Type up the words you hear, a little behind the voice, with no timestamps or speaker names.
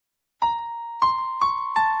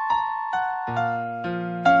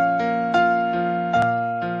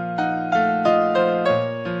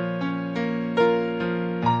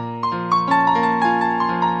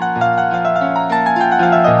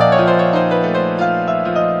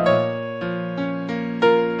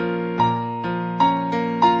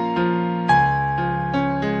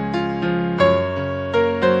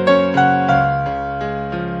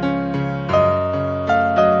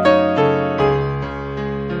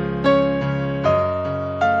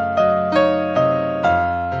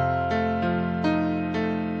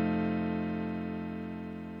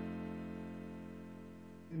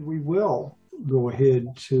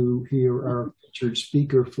to hear our featured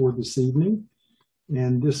speaker for this evening.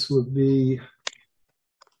 And this would be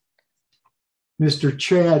Mr.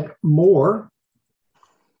 Chad Moore.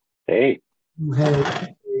 Hey. Who has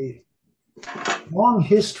a long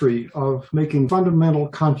history of making fundamental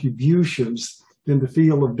contributions in the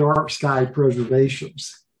field of dark sky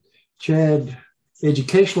preservations. Chad's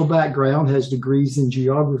educational background has degrees in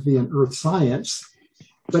geography and earth science,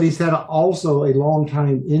 but he's had also a long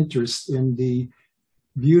time interest in the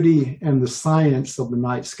beauty and the science of the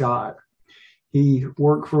night sky. He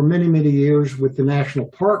worked for many, many years with the National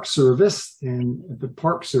Park Service, and at the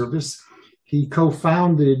Park Service, he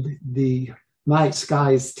co-founded the Night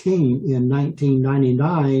Skies team in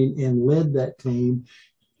 1999 and led that team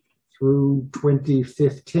through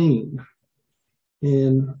 2015.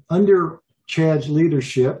 And under Chad's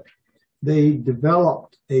leadership, they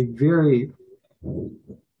developed a very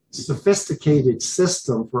sophisticated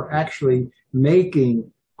system for actually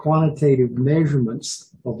making quantitative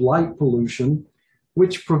measurements of light pollution,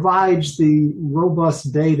 which provides the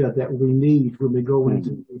robust data that we need when we go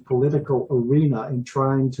into the political arena in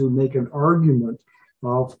trying to make an argument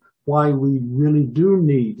of why we really do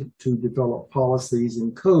need to develop policies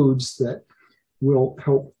and codes that will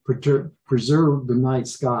help preserve the night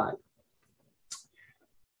sky.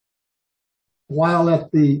 While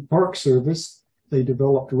at the Park Service, they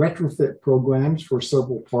developed retrofit programs for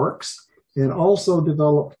several parks and also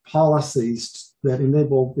developed policies that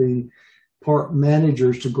enable the park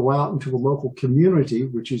managers to go out into the local community,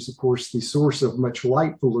 which is, of course, the source of much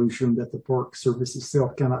light pollution that the Park Service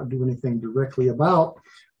itself cannot do anything directly about,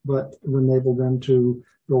 but enable them to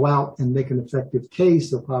go out and make an effective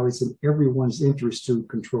case of how it's in everyone's interest to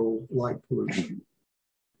control light pollution.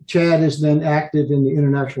 Chad has been active in the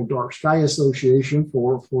International Dark Sky Association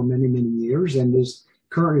for many, many years and is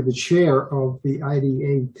currently the chair of the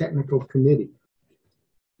IDA Technical Committee.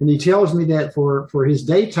 And he tells me that for his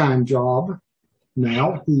daytime job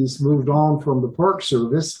now, he's moved on from the Park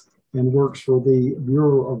Service and works for the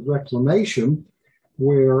Bureau of Reclamation,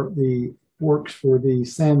 where he works for the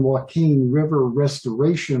San Joaquin River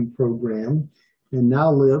Restoration Program and now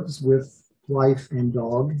lives with wife and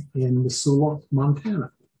dog in Missoula,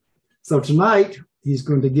 Montana. So tonight, he's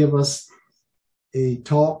going to give us a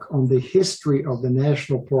talk on the history of the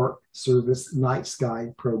National Park Service Night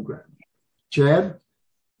Sky Program. Chad?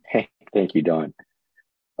 Hey, thank you, Don.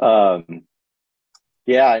 And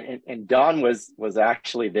Don was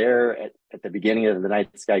actually there at the beginning of the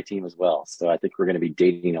Night Sky team as well. So I think we're going to be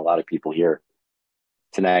dating a lot of people here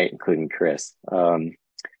tonight, including Chris. So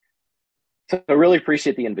I really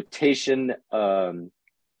appreciate the invitation.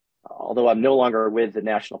 Although I'm no longer with the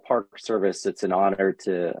National Park Service, it's an honor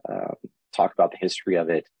to talk about the history of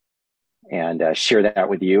it and share that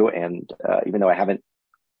with you. And even though I haven't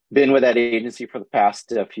been with that agency for the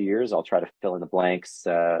past few years, I'll try to fill in the blanks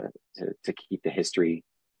to keep the history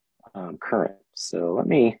current. So let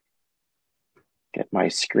me get my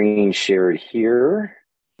screen shared here.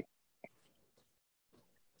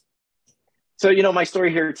 So, my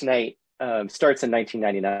story here tonight starts in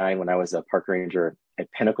 1999 when I was a park ranger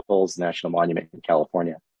at Pinnacles National Monument in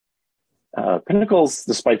California. Pinnacles,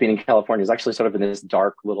 despite being in California, is actually sort of in this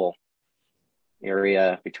dark little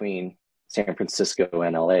area between San Francisco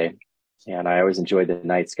and LA. And I always enjoyed the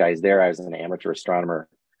night skies there. I was an amateur astronomer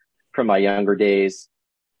from my younger days.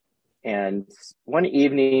 And one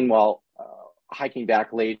evening while hiking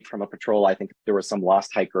back late from a patrol, I think there was some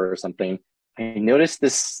lost hiker or something, I noticed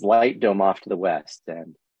this light dome off to the west.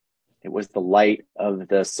 And it was the light of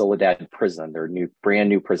the Soledad prison, their brand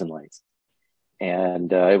new prison lights.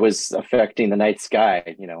 And it was affecting the night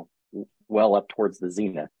sky, well up towards the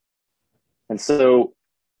zenith. And so,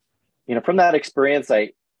 from that experience,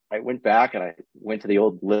 I went back and I went to the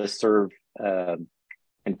old listserv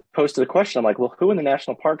and posted a question. I'm like, well, who in the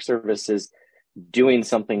National Park Service is doing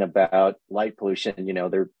something about light pollution?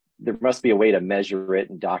 There must be a way to measure it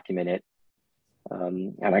and document it.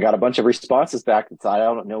 And I got a bunch of responses back that said, I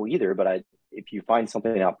don't know either, but if you find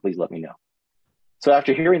something out, please let me know. So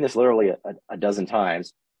after hearing this literally a dozen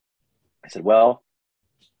times, I said, well,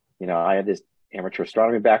 I have this amateur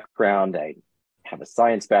astronomy background. I have a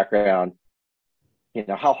science background.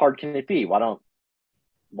 How hard can it be? Why don't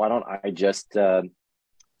I just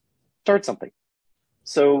start something?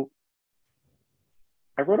 So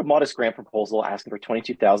I wrote a modest grant proposal asking for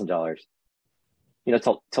 $22,000,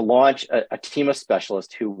 to launch a team of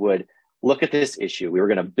specialists who would look at this issue. We were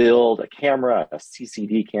going to build a camera, a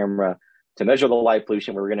CCD camera, to measure the light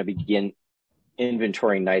pollution. We were going to begin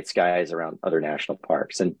inventorying night skies around other national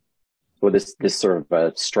parks, and with this sort of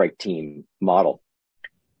a strike team model.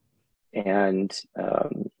 And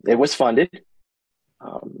it was funded.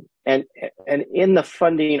 And in the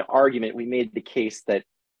funding argument, we made the case that,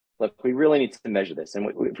 look, we really need to measure this. And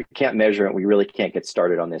if we can't measure it, we really can't get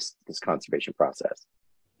started on this conservation process.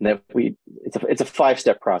 And that it's a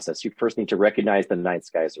 5-step process. You first need to recognize the night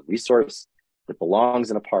sky as a resource that belongs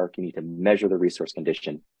in a park. You need to measure the resource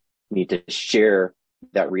condition. You need to share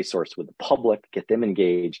that resource with the public, get them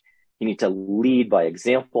engaged. You need to lead by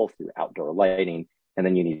example through outdoor lighting. And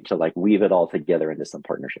then you need to weave it all together into some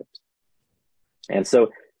partnerships. And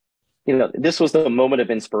so, this was the moment of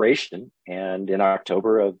inspiration. And in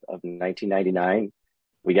October of 1999,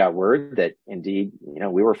 we got word that indeed,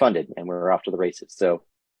 we were funded and we were off to the races. So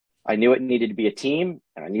I knew it needed to be a team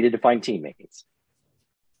and I needed to find teammates.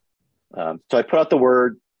 So I put out the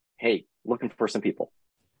word, hey, looking for some people.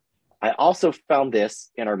 I also found this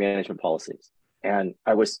in our management policies. And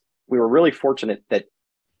we were really fortunate that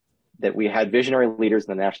we had visionary leaders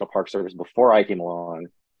in the National Park Service before I came along,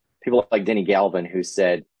 people like Denny Galvin, who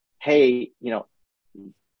said, hey,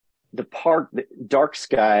 the park, the dark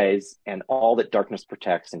skies and all that darkness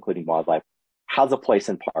protects, including wildlife, has a place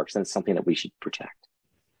in parks, and it's something that we should protect.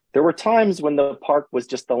 There were times when the park was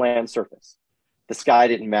just the land surface. The sky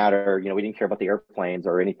didn't matter. We didn't care about the airplanes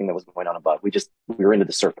or anything that was going on above. We were into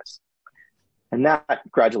the surface. And that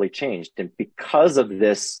gradually changed. And because of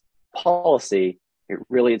this policy, it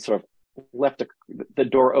really sort of left the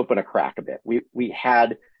door open a crack a bit. We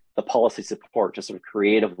had the policy support to sort of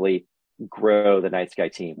creatively grow the night sky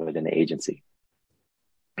team within the agency.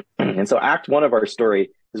 And so Act 1 of our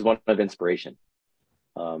story is one of inspiration,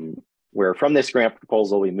 where from this grant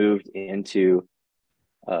proposal, we moved into,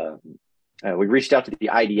 we reached out to the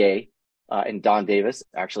IDA, and Don Davis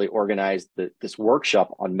actually organized this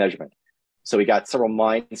workshop on measurement. So we got several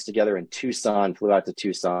minds together in Tucson, flew out to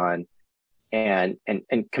Tucson, and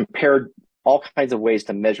compared all kinds of ways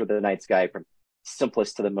to measure the night sky, from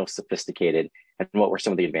simplest to the most sophisticated, and what were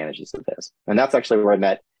some of the advantages of this. And that's actually where I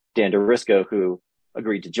met Dan DeRisco, who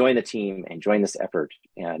agreed to join the team and join this effort,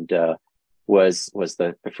 and was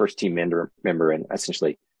the first team member, and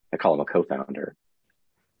essentially I call him a co-founder.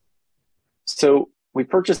 So we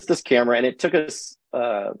purchased this camera, and it took us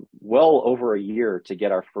well over a year to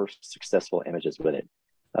get our first successful images with it.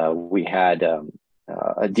 We had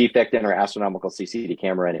a defect in our astronomical CCD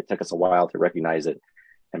camera, and it took us a while to recognize it.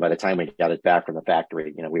 And by the time we got it back from the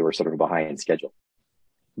factory, we were sort of behind schedule.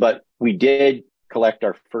 But we did collect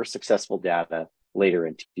our first successful data later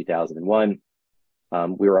in 2001.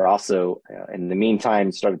 We were also, in the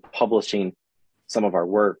meantime, started publishing some of our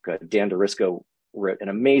work. Dan DeRisco wrote an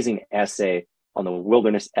amazing essay on the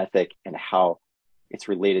wilderness ethic and how it's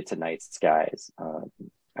related to night skies.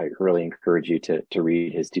 I really encourage you to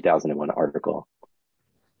read his 2001 article.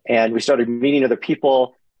 And we started meeting other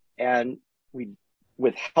people, and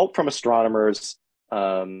with help from astronomers,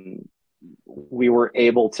 we were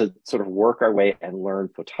able to sort of work our way and learn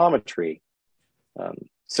photometry.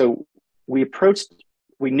 So we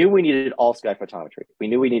knew we needed all sky photometry. We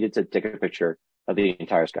knew we needed to take a picture of the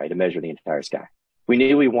entire sky, to measure the entire sky. We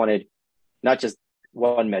knew we wanted not just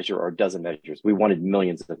one measure or a dozen measures. We wanted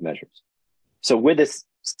millions of measures. So with this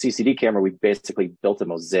CCD camera, we basically built a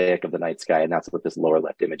mosaic of the night sky, and that's what this lower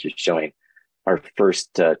left image is showing. Our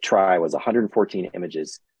first try was 114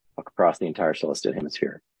 images across the entire celestial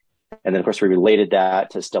hemisphere. And then, of course, we related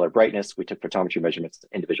that to stellar brightness. We took photometry measurements of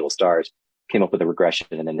individual stars, came up with a regression,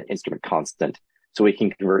 and then the instrument constant. So we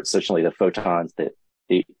can convert essentially the photons,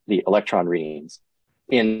 the electron readings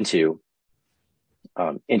into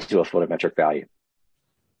a photometric value.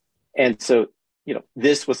 And so,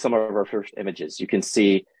 this was some of our first images. You can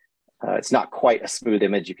see it's not quite a smooth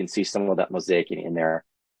image. You can see some of that mosaicing in there.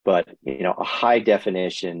 But, a high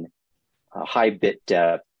definition, a high bit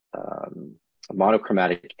depth, a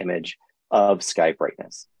monochromatic image of sky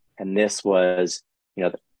brightness. And this was,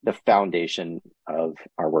 the foundation of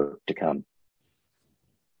our work to come.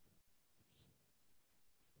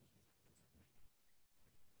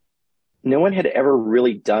 No one had ever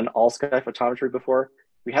really done all sky photometry before.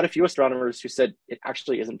 We had a few astronomers who said it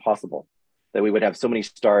actually isn't possible, that we would have so many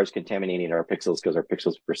stars contaminating our pixels because our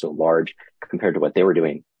pixels were so large compared to what they were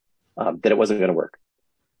doing, that it wasn't going to work.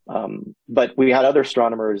 But we had other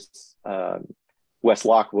astronomers, Wes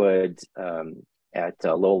Lockwood at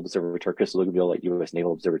Lowell Observatory, Chris Lugerville at U.S.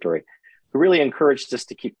 Naval Observatory, who really encouraged us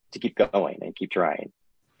to keep going and keep trying.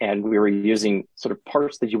 And we were using sort of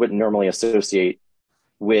parts that you wouldn't normally associate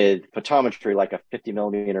with photometry, like a 50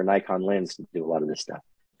 millimeter Nikon lens, to do a lot of this stuff.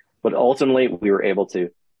 But ultimately, we were able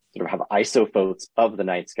to sort of have isophotos of the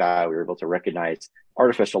night sky. We were able to recognize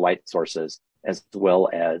artificial light sources as well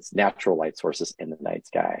as natural light sources in the night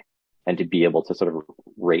sky, and to be able to sort of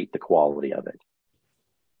rate the quality of it.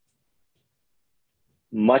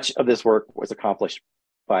 Much of this work was accomplished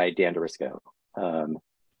by Dan DeRisco, and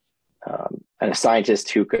a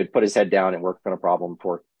scientist who could put his head down and work on a problem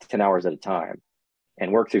for 10 hours at a time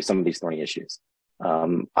and work through some of these thorny issues.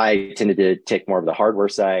 I tended to take more of the hardware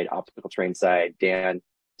side, optical terrain side. Dan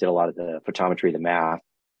did a lot of the photometry, the math,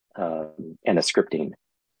 and the scripting.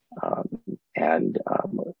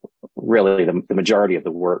 Really the majority of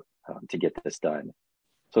the work to get this done.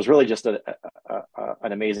 So it's really just an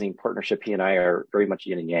amazing partnership. He and I are very much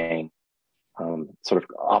yin and yang, sort of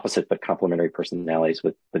opposite but complementary personalities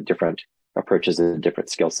with different approaches and different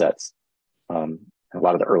skill sets. A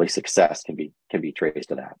lot of the early success can be traced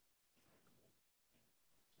to that.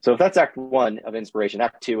 So if that's Act 1 of inspiration,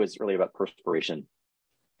 Act 2 is really about perspiration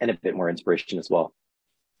and a bit more inspiration as well.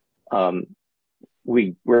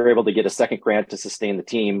 We were able to get a second grant to sustain the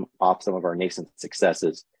team off some of our nascent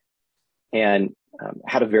successes, and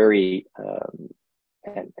had a very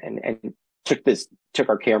and took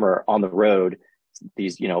our camera on the road,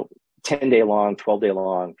 these 10-day long, 12-day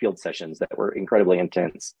long field sessions that were incredibly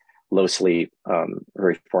intense, low sleep,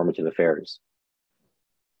 very formative affairs.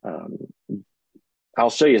 I'll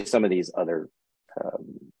show you some of these other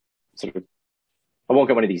I won't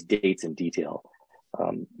go into these dates in detail,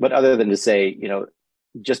 but other than to say,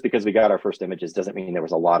 just because we got our first images doesn't mean there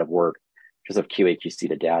was a lot of work just of QA/QC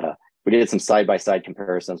to data. We did some side-by-side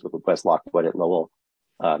comparisons with West Lockwood at Lowell,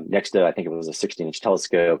 next to, I think it was a 16-inch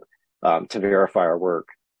telescope, to verify our work.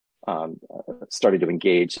 Started to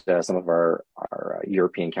engage some of our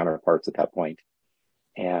European counterparts at that point,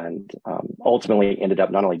 and ultimately ended up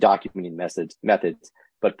not only documenting methods,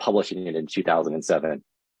 but publishing it in 2007.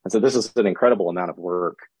 And so this is an incredible amount of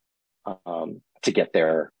work to get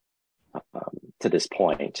there to this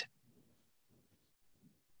point.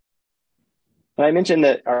 And I mentioned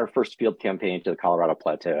that our first field campaign to the Colorado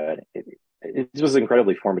Plateau, it was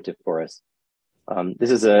incredibly formative for us. This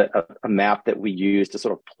is a map that we used to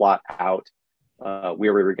sort of plot out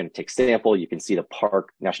where we were going to take sample. You can see the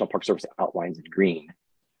National Park Service outlines in green.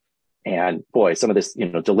 And boy, some of this,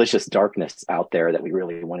 delicious darkness out there that we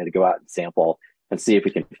really wanted to go out and sample and see if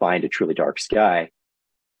we can find a truly dark sky.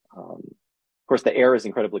 Of course, the air is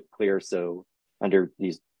incredibly clear. So under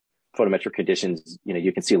these photometric conditions,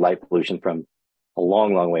 you can see light pollution from a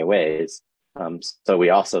long, long way away. So we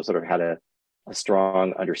also sort of had a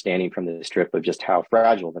strong understanding from the strip of just how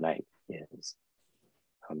fragile the night is.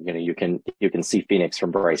 You can see Phoenix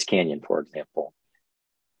from Bryce Canyon, for example.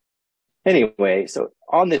 Anyway, so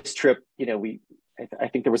on this trip, I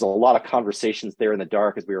think there was a lot of conversations there in the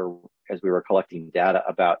dark as we were collecting data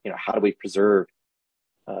about, how do we preserve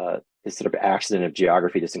this sort of accident of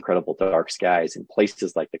geography, this incredible dark skies in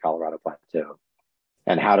places like the Colorado Plateau,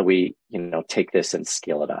 and how do we, take this and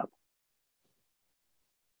scale it up.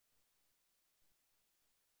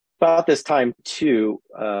 About this time too,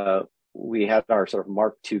 we had our sort of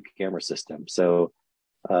Mark II camera system. So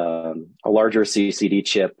a larger CCD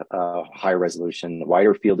chip, high resolution,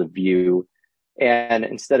 wider field of view. And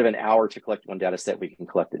instead of an hour to collect one data set, we can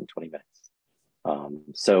collect it in 20 minutes.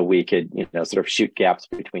 So we could, sort of shoot gaps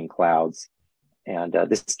between clouds. And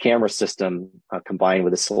this camera system, combined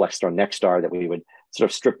with a Celestron Nexstar that we would sort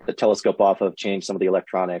of strip the telescope off of, change some of the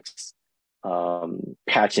electronics,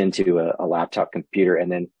 patch into a laptop computer,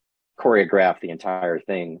 and then choreograph the entire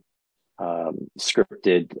thing,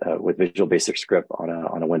 scripted with Visual Basic Script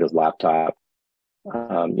on a Windows laptop.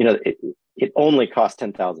 It only cost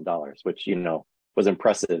 $10,000, which was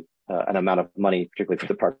impressive, an amount of money, particularly for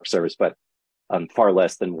the Park Service, but far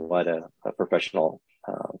less than what a professional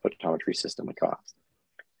photometry system would cost.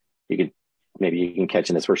 Maybe you can catch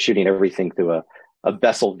in this. We're shooting everything through a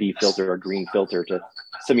Bessel V filter, a green filter, to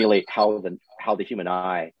simulate how the human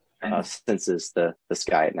eye senses the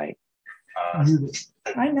sky at night.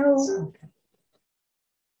 I know.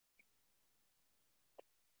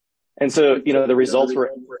 And so, the results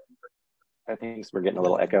were, I think we're getting a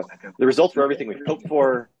little echo. The results were everything we hoped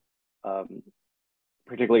for,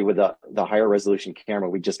 particularly with the higher resolution camera.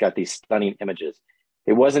 We just got these stunning images.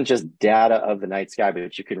 It wasn't just data of the night sky,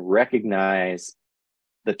 but you could recognize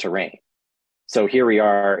the terrain. So here we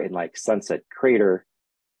are in like Sunset Crater,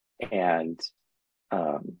 and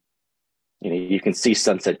you can see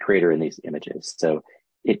Sunset Crater in these images. So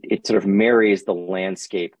it sort of marries the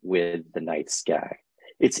landscape with the night sky.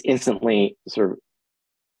 It's instantly sort of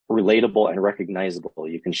relatable and recognizable.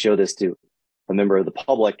 You can show this to a member of the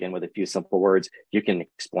public, and with a few simple words, you can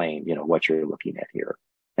explain, what you're looking at here.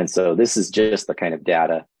 And so this is just the kind of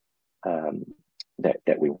data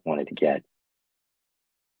that we wanted to get.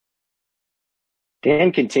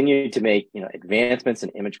 Dan continued to make, advancements in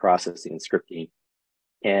image processing and scripting.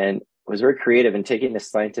 And was very creative in taking this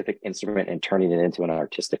scientific instrument and turning it into an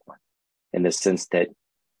artistic one, in the sense that,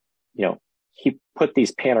 he put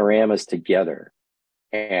these panoramas together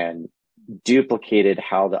and duplicated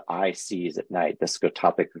how the eye sees at night, the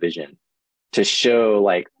scotopic vision, to show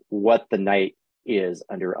like what the night is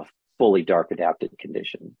under a fully dark adapted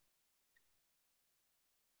condition.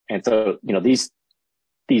 And so,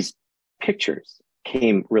 these pictures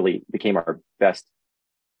became our best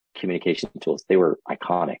communication tools. They were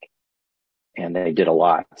iconic, and they did a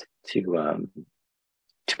lot to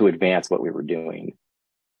advance what we were doing.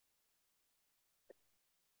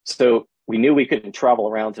 So we knew we couldn't travel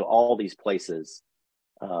around to all these places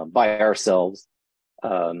by ourselves.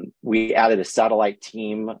 We added a satellite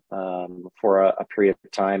team for a period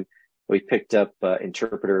of time. We picked up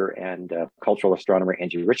interpreter and cultural astronomer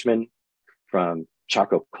Angie Richmond from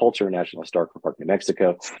Chaco Culture National Historical Park, New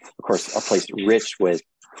Mexico. Of course, a place rich with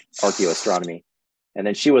archaeoastronomy. And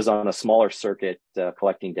then she was on a smaller circuit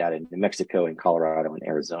collecting data in New Mexico and Colorado and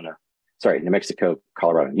Arizona. Sorry, New Mexico,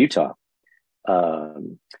 Colorado, and Utah,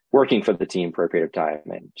 working for the team for a period of time.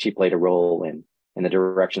 And she played a role in the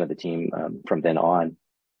direction of the team from then on.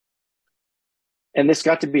 And this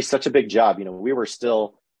got to be such a big job. We were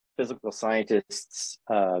still physical scientists.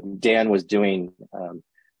 Dan was doing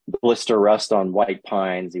blister rust on white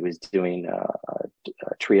pines. He was doing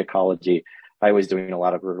tree ecology. I was doing a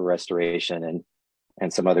lot of river restoration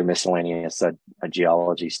and some other miscellaneous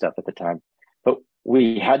geology stuff at the time. But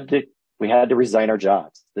we had to resign our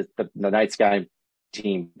jobs. The night sky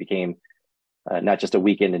team became not just a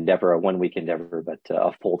weekend endeavor, a 1 week endeavor, but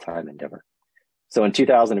a full-time endeavor. So in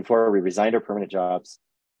 2004, we resigned our permanent jobs,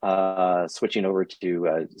 switching over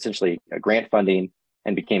to essentially grant funding,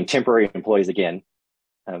 and became temporary employees again,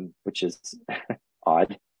 which is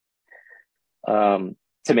odd,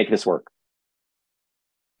 to make this work.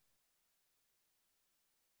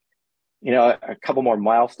 A couple more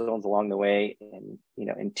milestones along the way. And,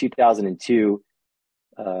 in 2002,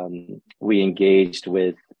 we engaged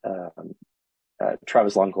with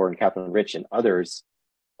Travis Longcore and Catherine Rich and others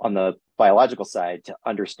on the biological side to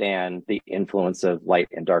understand the influence of light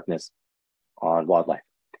and darkness on wildlife.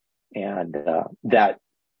 And that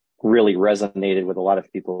really resonated with a lot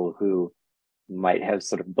of people who might have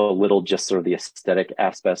sort of belittled just sort of the aesthetic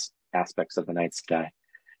aspects of the night sky.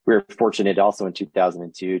 We were fortunate also in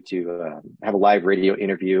 2002 to have a live radio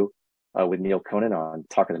interview with Neil Conan on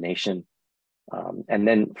Talk of the Nation. And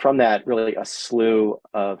then from that, really a slew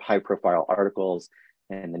of high-profile articles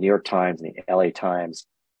in the New York Times and the LA Times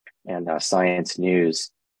and Science News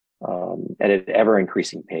at an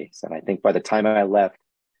ever-increasing pace. And I think by the time I left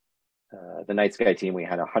the Night Sky team, we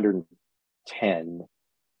had 110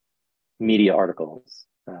 media articles,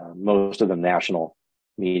 most of them national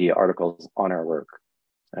media articles on our work,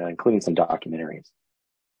 including some documentaries.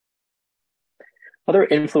 Other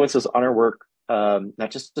influences on our work,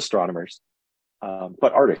 not just astronomers,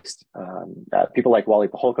 but artists. People like Wally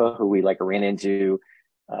Paholka, who we ran into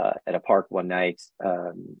at a park one night.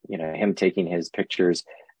 Him taking his pictures.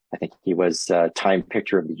 I think he was Time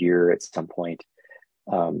Picture of the Year at some point.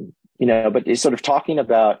 But he's sort of talking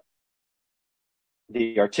about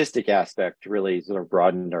the artistic aspect really sort of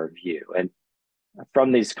broadened our view. And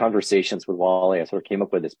from these conversations with Wally, I sort of came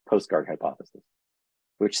up with this postcard hypothesis,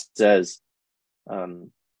 which says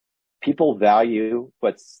people value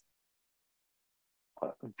a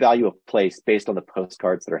place based on the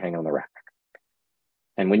postcards that are hanging on the rack.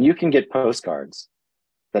 And when you can get postcards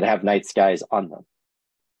that have night skies on them,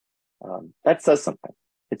 that says something.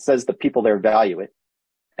 It says the people there value it.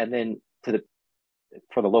 And then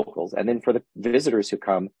for the locals, and then for the visitors who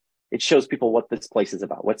come, it shows people what this place is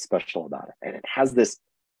about, what's special about it. And it has this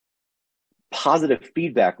positive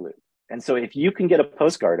feedback loop. And so if you can get a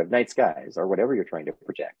postcard of night skies or whatever you're trying to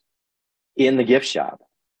project in the gift shop,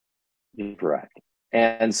 you've arrived.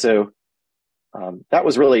 And so that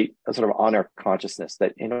was really a sort of on our consciousness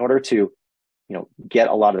that in order to, get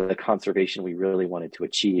a lot of the conservation we really wanted to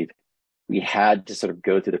achieve, we had to sort of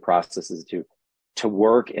go through the processes to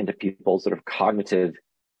work into people's sort of cognitive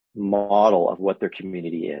model of what their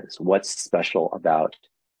community is, what's special about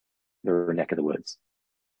their neck of the woods.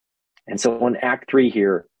 And so in Act 3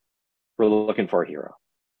 here, we're looking for a hero.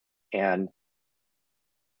 And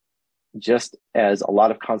just as a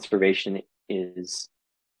lot of conservation is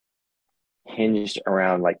hinged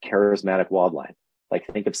around charismatic wildlife,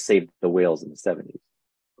 think of Save the Whales in the 70s.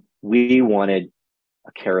 We wanted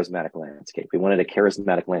a charismatic landscape. We wanted a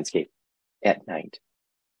charismatic landscape at night.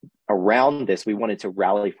 Around this, we wanted to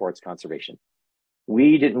rally for its conservation.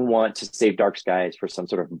 We didn't want to save dark skies for some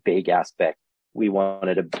sort of vague aspect. We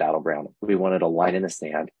wanted a battleground. We wanted a line in the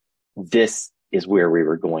sand. This is where we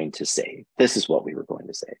were going to save. This is what we were going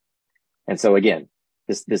to save. And so again,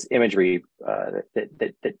 this imagery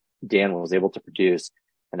that Dan was able to produce,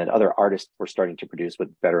 and that other artists were starting to produce with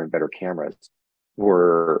better and better cameras,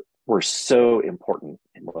 were so important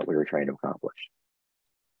in what we were trying to accomplish.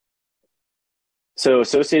 So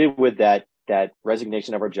associated with that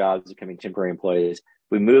resignation of our jobs, becoming temporary employees,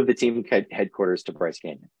 we moved the team headquarters to Bryce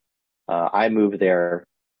Canyon. I moved there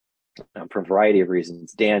for a variety of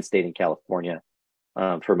reasons. Dan stayed in California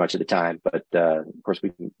for much of the time, but of course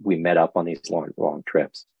we met up on these long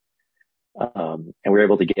trips, and we were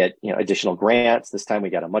able to get additional grants. This time we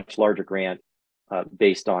got a much larger grant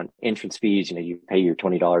based on entrance fees. You pay your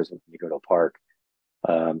 $20 when you go to a park.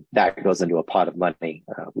 That goes into a pot of money.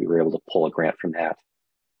 We were able to pull a grant from that,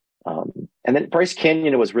 and then Bryce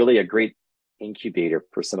Canyon was really a great incubator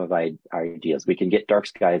for some of our ideas. We can get dark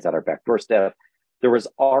skies at our back doorstep. There was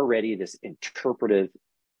already this interpretive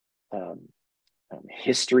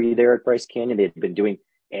history there at Bryce Canyon. They had been doing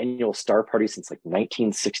annual star parties since like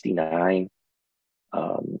 1969.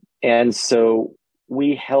 And so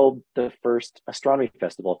we held the first astronomy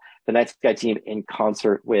festival, the Night Sky team in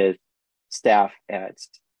concert with staff at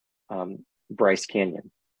Bryce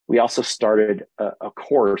Canyon. We also started a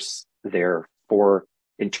course there for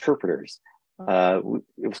interpreters. It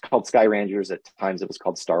was called Sky Rangers. At times it was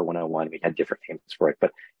called Star 101. We had different names for it,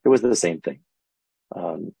 but it was the same thing.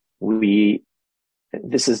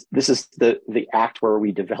 This is the act where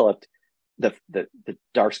we developed the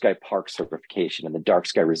Dark Sky Park certification and the Dark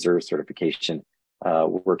Sky Reserve certification,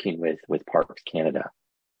 working with Parks Canada.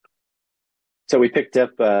 So we picked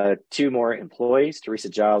up 2 more employees, Teresa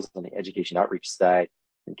Giles on the education outreach side,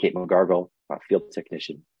 and Kate McGargle, our field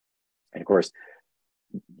technician. And of course,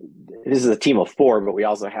 this is a team of 4, but we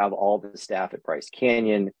also have all the staff at Bryce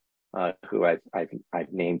Canyon, who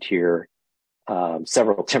I've named here.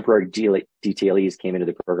 Several temporary detailees came into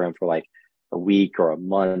the program for like a week or a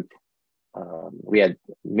month. We had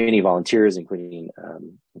many volunteers, including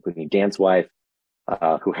Dan's wife,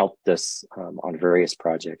 who helped us on various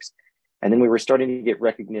projects. And then we were starting to get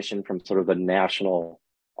recognition from sort of the national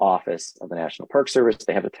office of the National Park Service.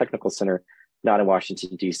 They have a technical center, not in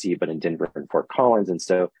Washington, D.C., but in Denver and Fort Collins. And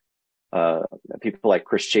so people like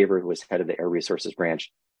Chris Shaver, who was head of the Air Resources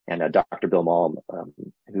Branch, and Dr. Bill Malm,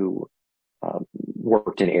 who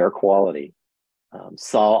worked in air quality,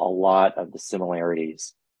 saw a lot of the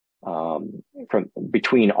similarities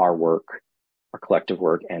between our work, our collective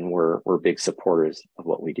work, and we're big supporters of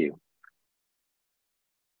what we do.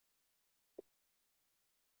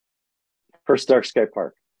 First Dark Sky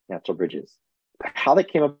Park, Natural Bridges. How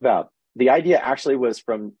that came about, the idea actually was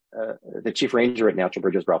from the chief ranger at Natural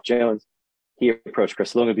Bridges, Ralph Jones. He approached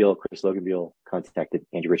Chris Loganbiel. Chris Loganbiel contacted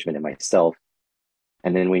Andrew Richmond and myself.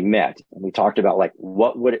 And then we met and we talked about like,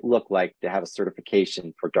 what would it look like to have a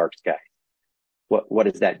certification for dark skies? What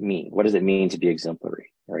does that mean? What does it mean to be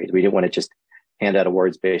exemplary? Right? We didn't want to just hand out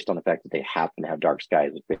awards based on the fact that they happen to have dark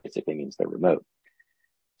skies, which basically means they're remote.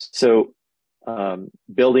 So,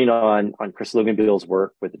 building on Chris Loganbiel's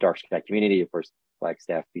work with the dark sky community, of course,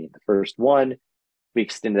 Flagstaff being the first one, we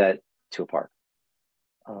extended that to a park.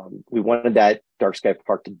 We wanted that dark sky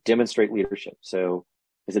park to demonstrate leadership. So,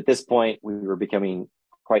 because at this point we were becoming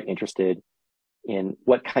quite interested in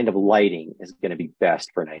what kind of lighting is going to be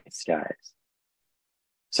best for night skies.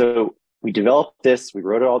 So we developed this, we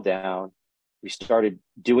wrote it all down. We started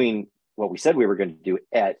doing what we said we were going to do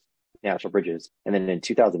at Natural Bridges. And then in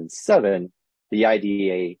 2007, the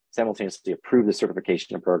IDA simultaneously approved the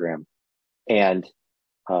certification program and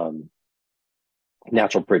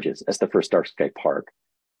Natural Bridges as the first dark sky park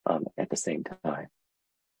at the same time.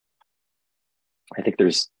 I think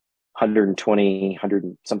there's 120,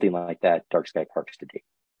 100, something like that, dark sky parks to date,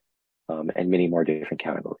 and many more different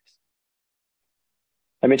categories.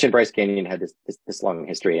 I mentioned Bryce Canyon had this long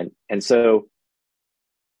history, and so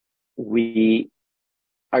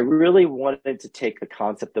I really wanted to take the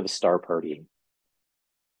concept of a star party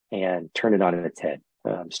and turn it on its head.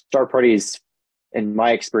 Star parties, in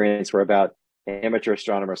my experience, were about amateur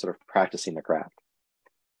astronomers sort of practicing the craft.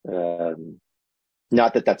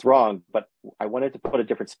 Not that that's wrong, but I wanted to put a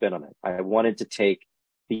different spin on it. I wanted to take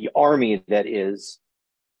the army that is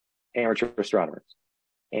amateur astronomers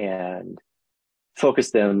and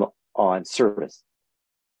focus them on service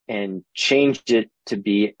and change it to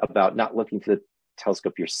be about not looking through the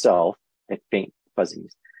telescope yourself at faint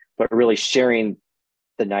fuzzies, but really sharing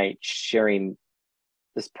the night, sharing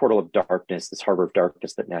this portal of darkness, this harbor of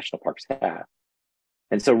darkness that national parks have.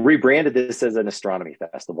 And so rebranded this as an astronomy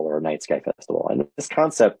festival or a night sky festival. And this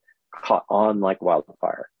concept caught on like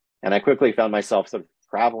wildfire. And I quickly found myself sort of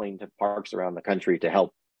traveling to parks around the country to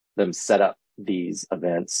help them set up these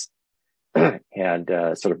events and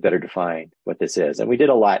sort of better define what this is. And we did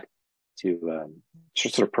a lot to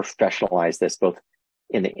sort of professionalize this, both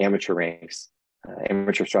in the amateur ranks,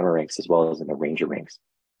 amateur astronomer ranks, as well as in the ranger ranks.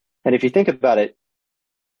 And if you think about it,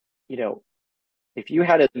 if you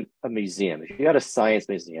had a museum, if you had a science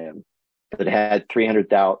museum that had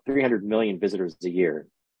 300 million visitors a year,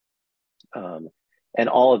 and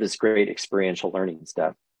all of this great experiential learning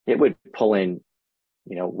stuff, it would pull in,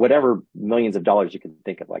 whatever millions of dollars you can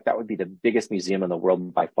think of. Like, that would be the biggest museum in the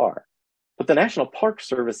world by far. But the National Park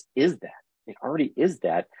Service is that. It already is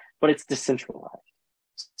that, but it's decentralized.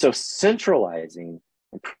 So centralizing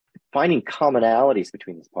and finding commonalities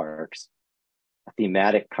between these parks,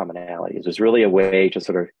 thematic commonalities, was really a way to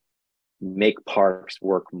sort of make parks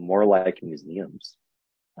work more like museums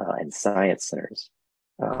and science centers.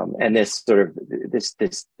 And this sort of this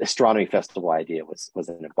astronomy festival idea was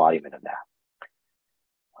an embodiment of that.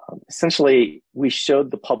 Essentially, we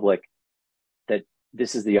showed the public that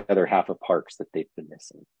this is the other half of parks that they've been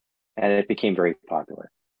missing, and it became very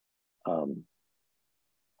popular.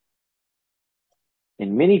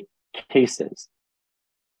 In many cases,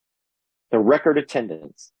 the record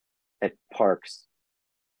attendance at parks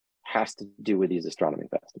has to do with these astronomy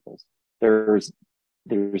festivals. There's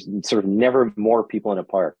sort of never more people in a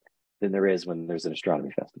park than there is when there's an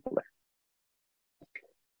astronomy festival there.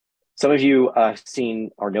 Some of you seen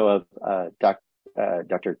or know of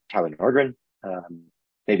Dr. Tyler Nordgren.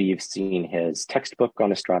 Maybe you've seen his textbook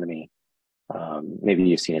on astronomy. Maybe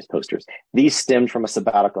you've seen his posters. These stemmed from a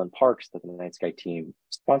sabbatical in parks that the Night Sky team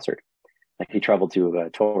sponsored. Like, he traveled to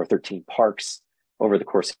 12 or 13 parks over the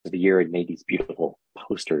course of the year and made these beautiful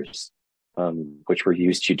posters, which were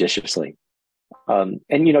used judiciously. And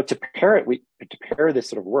to pair this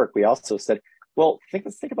sort of work, we also said, well,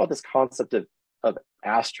 let's think about this concept of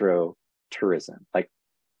astro tourism. Like,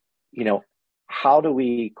 how do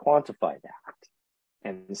we quantify that?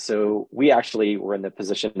 And so we actually were in the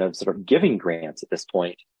position of sort of giving grants at this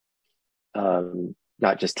point,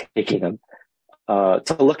 not just taking them,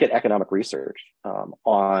 to look at economic research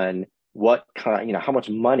on what kind, how much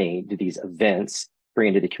money do these events bring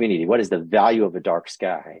into the community? What is the value of a dark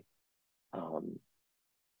sky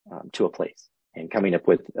to a place? And coming up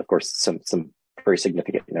with, of course, some very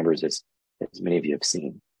significant numbers, as many of you have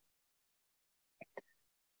seen.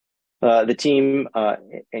 The team,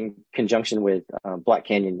 in conjunction with Black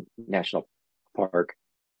Canyon National Park,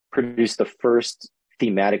 produced the first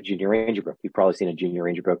thematic junior ranger book. You've probably seen a junior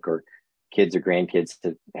ranger book, or kids or grandkids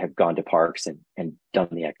have gone to parks and done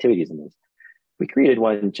the activities in those. We created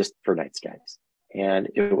one just for night skies, and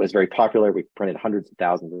it was very popular. We printed hundreds of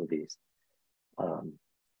thousands of these,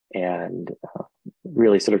 and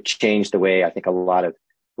really sort of changed the way I think a lot of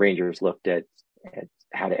rangers looked at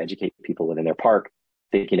how to educate people within their park,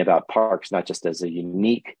 thinking about parks not just as a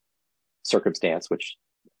unique circumstance, which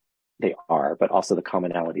they are, but also the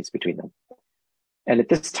commonalities between them. And at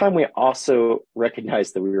this time, we also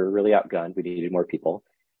recognized that we were really outgunned. We needed more people.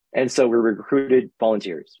 And so we recruited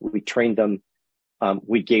volunteers. We trained them.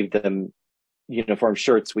 We gave them uniform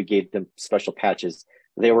shirts. We gave them special patches.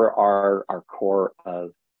 They were our core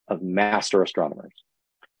of master astronomers.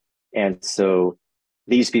 And so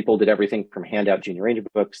these people did everything from hand out junior ranger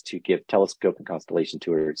books to give telescope and constellation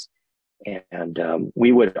tours. And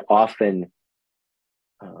we would often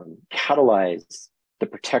catalyze the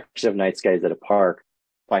protection of night skies at a park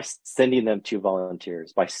by sending them to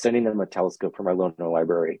volunteers, by sending them a telescope from our Lono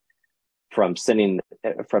library, from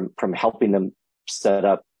helping them set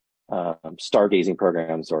up stargazing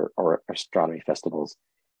programs or astronomy festivals.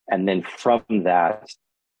 And then from that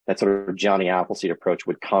sort of Johnny Appleseed approach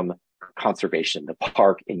would come conservation, the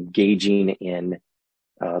park engaging in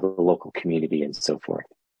the local community and so forth.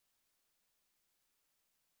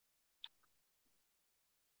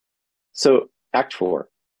 So Act 4.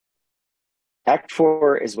 Act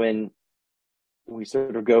 4 is when we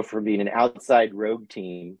sort of go from being an outside rogue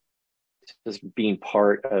team to just being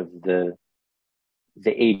part of the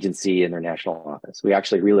agency in their national office. We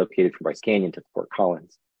actually relocated from Bryce Canyon to Fort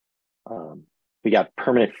Collins. We got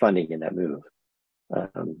permanent funding in that move,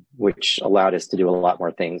 which allowed us to do a lot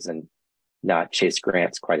more things and not chase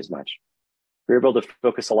grants quite as much. We were able to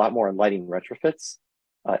focus a lot more on lighting retrofits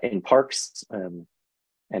in parks.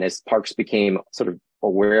 And as parks became sort of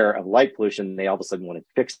aware of light pollution, they all of a sudden wanted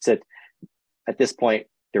to fix it. At this point,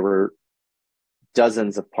 there were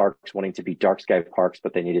dozens of parks wanting to be dark sky parks,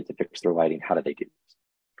 but they needed to fix their lighting. How did they do this?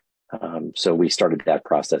 So we started that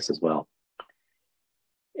process as well.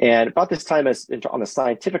 And about this time, on the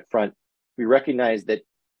scientific front, we recognized that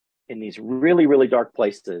in these really, really dark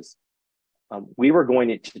places, we were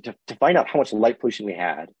going to find out how much light pollution we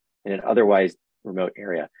had in an otherwise remote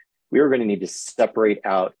area. We were going to need to separate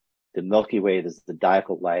out the Milky Way, the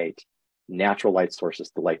zodiacal light, natural light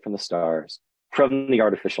sources, the light from the stars, from the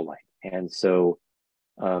artificial light. And so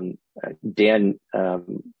Dan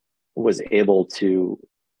was able to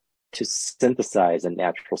synthesize a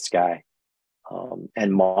natural sky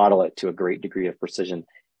and model it to a great degree of precision.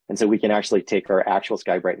 And so we can actually take our actual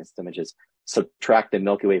sky brightness images, subtract the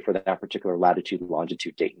Milky Way for that particular latitude,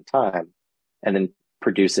 longitude, date, and time, and then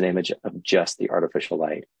produce an image of just the artificial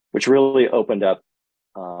light, which really opened up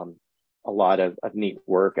a lot of neat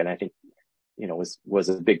work. And I think, was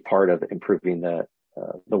a big part of improving the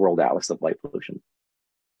world atlas of light pollution.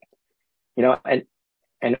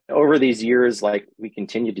 And over these years, like, we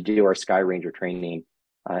continued to do our Sky Ranger training.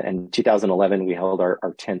 In 2011, we held our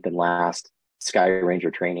 10th and last Sky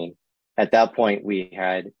Ranger training. At that point, we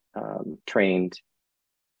had trained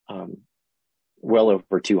well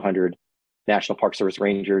over 200 National Park Service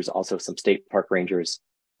rangers, also some state park rangers,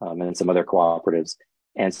 and some other cooperatives.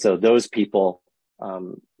 And so those people,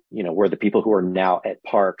 were the people who are now at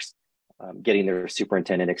parks, getting their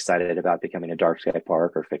superintendent excited about becoming a dark sky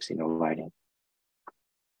park or fixing the lighting.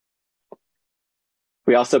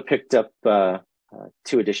 We also picked up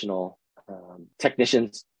 2 additional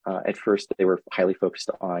technicians. At first, they were highly focused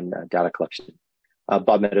on data collection.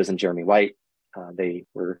 Bob Meadows and Jeremy White. They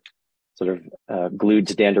were sort of glued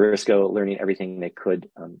to Dan Dorisco, learning everything they could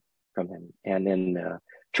from him. And then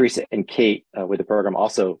Teresa and Kate with the program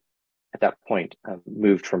also, at that point,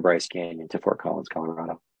 moved from Bryce Canyon to Fort Collins,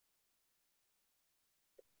 Colorado.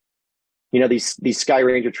 These Sky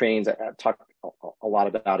Ranger trains, I've talked a lot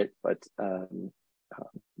about it, but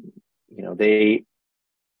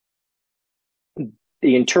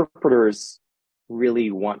the interpreters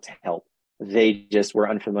really want to help. They just were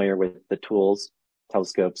unfamiliar with the tools,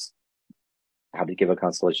 telescopes, how to give a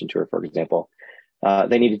constellation tour, for example.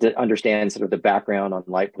 They needed to understand sort of the background on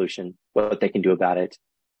light pollution, what they can do about it.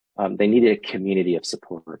 They needed a community of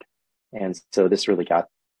support. And so this really got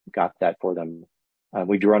that for them.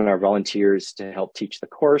 We drew on our volunteers to help teach the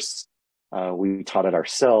course. We taught it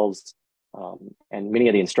ourselves. And many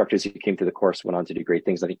of the instructors who came through the course went on to do great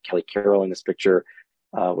things. I think Kelly Carroll in this picture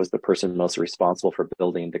was the person most responsible for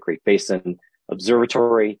building the Great Basin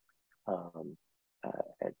Observatory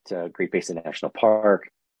at Great Basin National Park.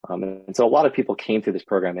 And so a lot of people came through this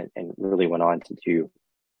program and really went on to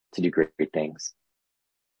do great things.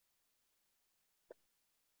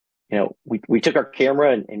 We took our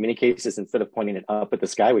camera, and in many cases, instead of pointing it up at the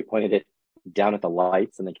sky, we pointed it down at the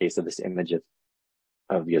lights in the case of this image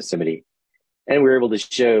of Yosemite. And we were able to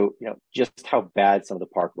show, just how bad some of the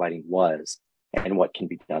park lighting was and what can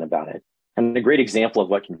be done about it. And a great example of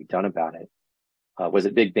what can be done about it was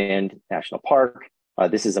at Big Bend National Park.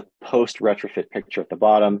 This is a post-retrofit picture at the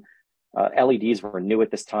bottom. LEDs were new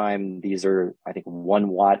at this time. These are, I think, 1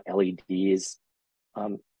 watt LEDs.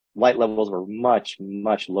 Light levels were much,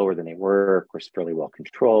 much lower than they were, of course, fairly well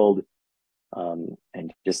controlled,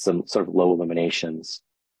 and just some sort of low illuminations.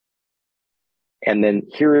 And then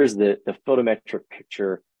here is the photometric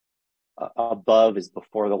picture. Above is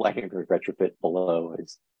before the lighting retrofit, below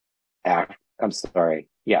is after the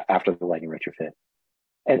lighting retrofit.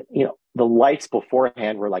 And, the lights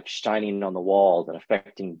beforehand were like shining on the walls and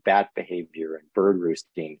affecting bat behavior and bird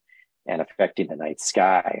roosting and affecting the night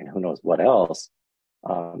sky and who knows what else.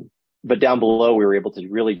 But down below, we were able to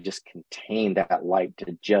really just contain that light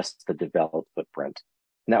to just the developed footprint.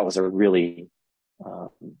 And that was a really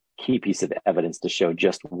key piece of evidence to show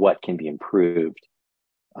just what can be improved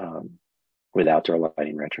with outdoor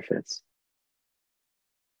lighting retrofits.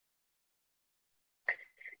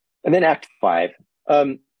 And then Act 5.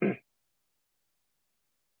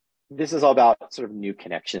 This is all about sort of new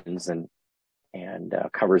connections and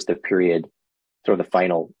covers the period, sort of the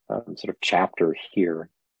final sort of chapter here.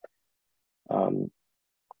 And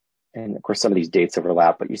of course, some of these dates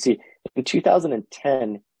overlap, but you see, in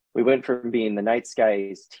 2010, we went from being the Night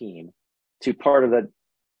Skies team to part of the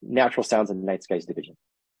Natural Sounds and Night Skies division.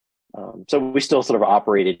 So we still sort of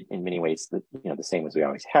operated in many ways, the same as we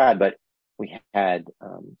always had, but we had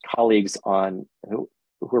colleagues who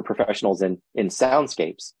were professionals in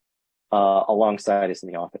soundscapes alongside us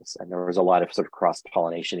in the office. And there was a lot of sort of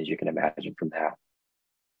cross-pollination, as you can imagine from that.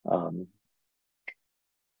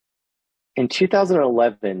 In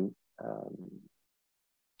 2011,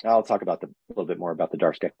 I'll talk about a little bit more about the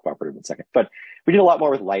Dark Sky Cooperative in a second, but we did a lot more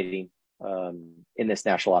with lighting in this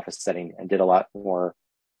national office setting, and did a lot more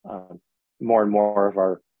and more of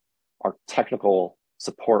our technical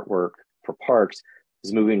support work for parks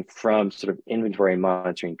was moving from sort of inventory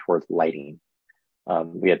monitoring towards lighting.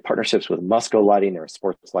 We had partnerships with Musco Lighting, they're a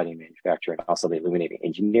sports lighting manufacturer, and also the Illuminating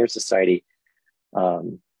Engineers Society.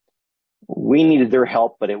 We needed their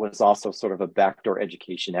help, but it was also sort of a backdoor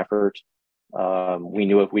education effort. We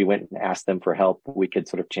knew if we went and asked them for help, we could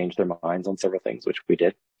sort of change their minds on several things, which we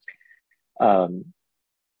did. In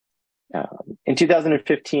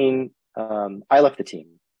 2015, I left the team.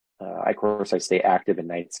 Of course, I stay active in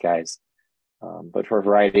night skies, but for a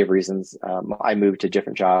variety of reasons, I moved to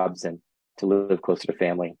different jobs and to live closer to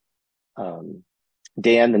family.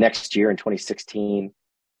 Dan, the next year in 2016,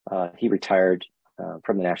 he retired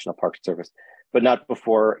from the National Park Service, but not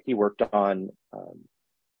before he worked on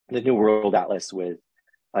the New World Atlas with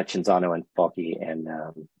Cinzano and Falke and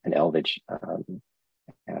Eldridge,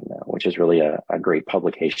 which is really a great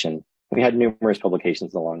publication. We had numerous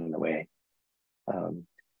publications along the way.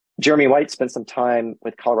 Jeremy White spent some time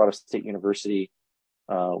with Colorado State University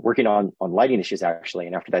working on lighting issues, actually.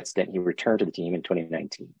 And after that stint, he returned to the team in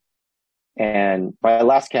 2019. And by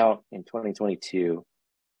last count, in 2022,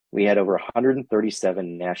 we had over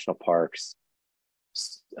 137 national parks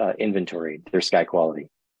inventoried, their sky quality,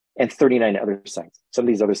 and 39 other sites. Some of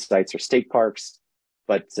these other sites are state parks,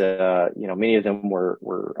 but many of them were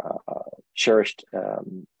cherished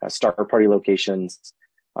star party locations,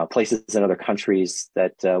 places in other countries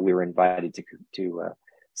that we were invited to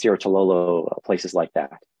Cerro Tololo, places like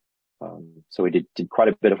that. So we did quite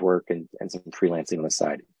a bit of work and some freelancing on the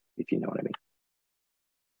side, if you know what I mean.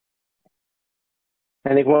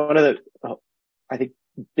 I think one of the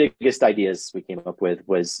biggest ideas we came up with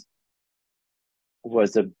was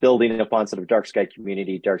a building upon sort of dark sky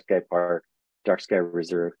community, dark sky park, dark sky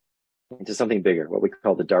reserve into something bigger, what we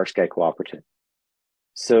call the Dark Sky Cooperative.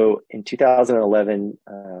 So in 2011,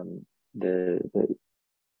 the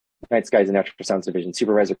Night Skies and Natural Sounds Division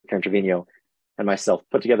Supervisor Karen Trevino and myself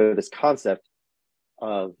put together this concept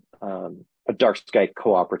of a dark sky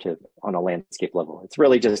cooperative on a landscape level. It's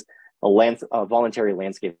really just a voluntary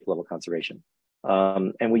landscape level conservation.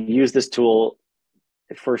 And we use this tool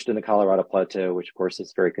at first in the Colorado Plateau, which of course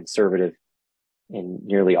is very conservative in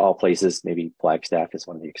nearly all places. Maybe Flagstaff is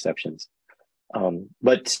one of the exceptions,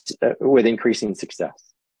 but with increasing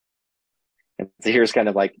success. And so here's kind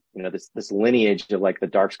of like, this lineage of like the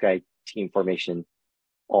dark sky team formation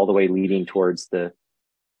all the way leading towards the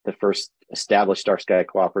first established dark sky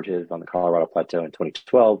cooperative on the Colorado Plateau in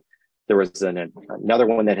 2012. There was another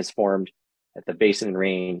one that has formed at the Basin and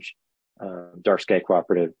Range Dark Sky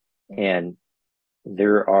Cooperative. And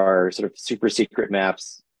there are sort of super secret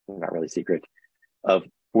maps, not really secret, of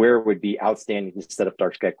where would be outstanding to set up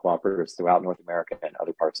dark sky cooperatives throughout North America and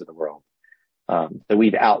other parts of the world. That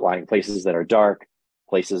we've outlined places that are dark,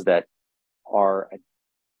 places that are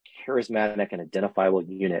charismatic and identifiable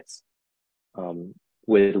units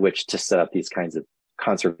with which to set up these kinds of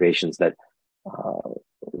conservations that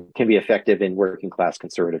can be effective in working class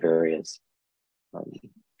conservative areas,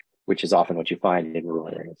 which is often what you find in rural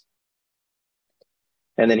areas.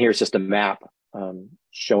 And then here's just a map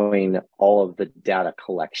showing all of the data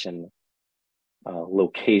collection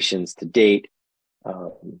locations to date.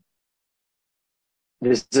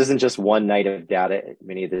 This isn't just one night of data.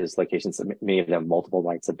 Many of these locations, many of them multiple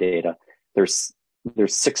nights of data. There's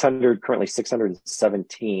currently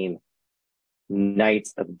 617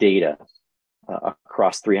 nights of data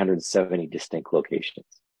across 370 distinct locations.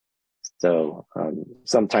 So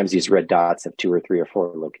sometimes these red dots have 2 or 3 or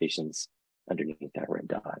 4 locations underneath that red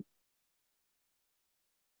dot.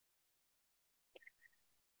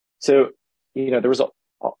 So,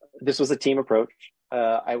 this was a team approach.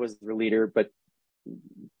 I was the leader, but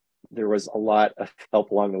there was a lot of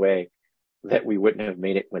help along the way that we wouldn't have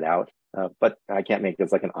made it without. But I can't make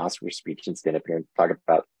this like an Oscar speech and stand up here and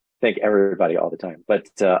thank everybody all the time. But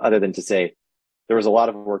other than to say, there was a lot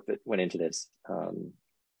of work that went into this.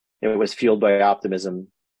 It was fueled by optimism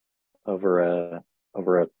over a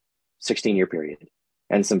 16-year period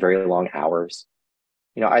and some very long hours.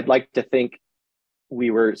 I'd like to think we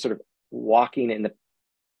were sort of walking in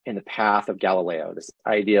the path of Galileo, this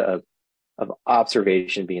idea of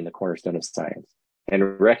observation being the cornerstone of science,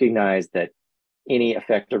 and recognize that any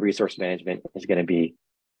effective resource management is going to be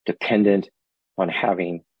dependent on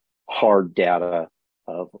having hard data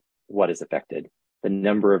of what is affected,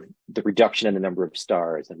 the reduction in the number of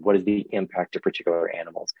stars, and what is the impact of particular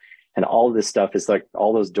animals. And all of this stuff is like,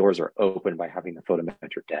 all those doors are open by having the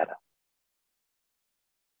photometric data.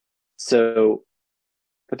 So,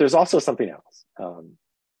 but there's also something else.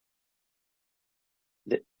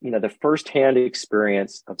 The firsthand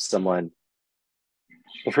experience of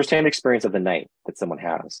the night that someone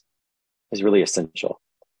has is really essential.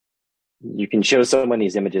 You can show someone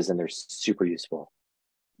these images and they're super useful,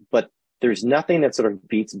 but there's nothing that sort of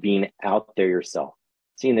beats being out there yourself,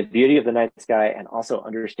 seeing the beauty of the night sky and also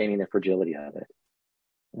understanding the fragility of it,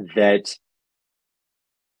 that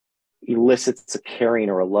elicits a caring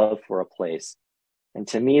or a love for a place. And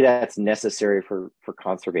to me, that's necessary for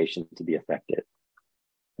conservation to be effective.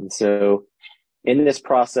 And so in this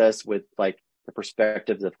process, with like the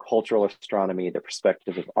perspectives of cultural astronomy, the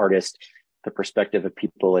perspective of artists, the perspective of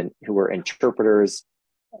people who are interpreters,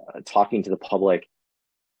 talking to the public,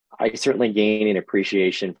 I certainly gain an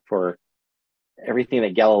appreciation for everything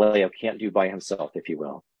that Galileo can't do by himself, if you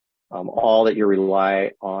will. All that you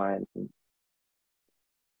rely on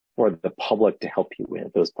for the public to help you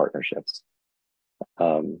with those partnerships.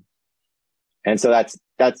 And so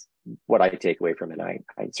that's what I take away from it. I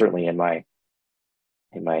certainly in my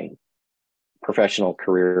professional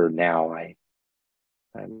career now,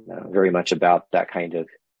 I'm very much about that kind of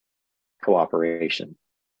cooperation.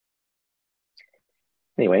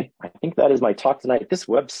 Anyway, I think that is my talk tonight. This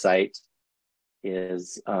website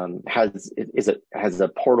has a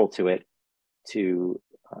portal to it to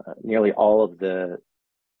nearly all of the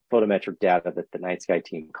photometric data that the night sky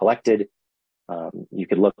team collected. You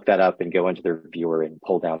could look that up and go into the viewer and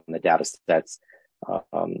pull down the data sets,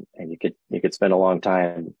 and you could spend a long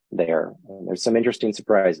time there. And there's some interesting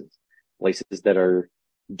surprises, places that are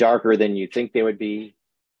darker than you think they would be,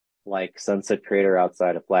 like Sunset Crater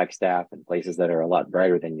outside of Flagstaff, and places that are a lot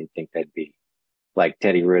brighter than you'd think they'd be, like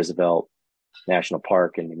Teddy Roosevelt National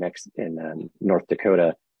Park in North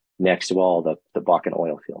Dakota, next to all the Bakken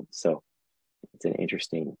oil fields. So it's an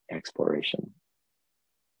interesting exploration.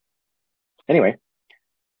 Anyway,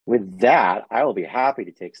 with that, I will be happy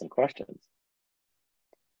to take some questions.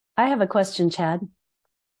 I have a question, Chad.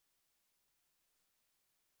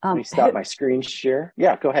 Let me stop my screen share.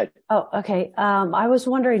 Yeah, go ahead. Oh, okay. I was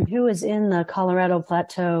wondering who is in the Colorado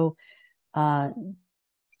Plateau, and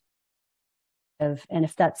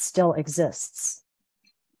if that still exists.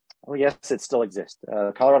 Oh, yes, it still exists.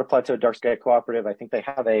 Colorado Plateau Dark Sky Cooperative. I think they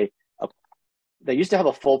have they used to have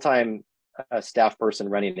a full-time staff person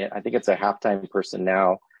running it. I think it's a half-time person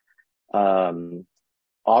now.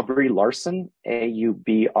 Aubrey Larson,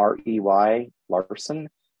 Aubrey Larson.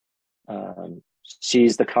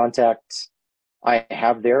 She's the contact I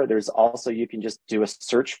have there. There's also, you can just do a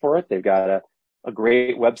search for it. They've got a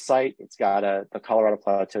great website. It's got the Colorado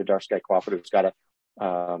Plateau Dark Sky Cooperative. It's got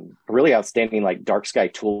a really outstanding like dark sky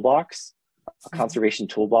toolbox, a conservation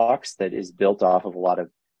toolbox that is built off of a lot of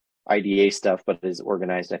IDA stuff, but is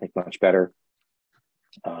organized, I think, much better.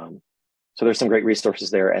 So there's some great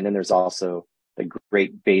resources there. And then there's also the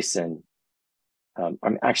Great Basin.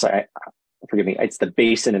 Forgive me, it's the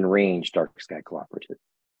Basin and Range Dark Sky Cooperative.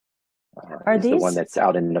 Are these the one that's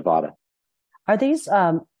out in Nevada? Are these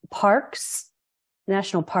parks,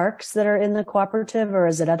 national parks that are in the cooperative, or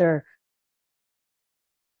is it other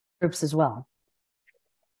groups as well?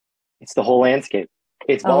 It's the whole landscape.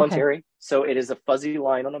 It's voluntary. Okay. So it is a fuzzy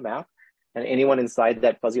line on a map, and anyone inside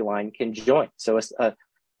that fuzzy line can join. So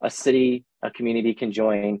a city, a community can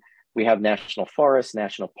join. We have national forests,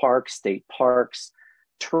 national parks, state parks,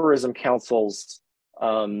 tourism councils,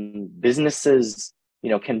 businesses,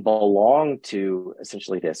 can belong to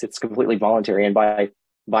essentially this. It's completely voluntary. And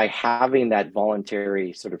by having that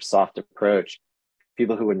voluntary sort of soft approach,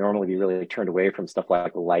 people who would normally be really turned away from stuff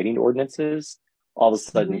like lighting ordinances, all of a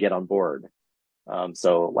sudden get on board.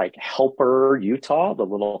 So like Helper, Utah, the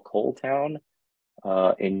little coal town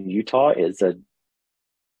in Utah, is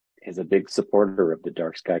a big supporter of the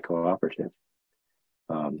Dark Sky Cooperative.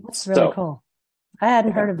 That's really cool. I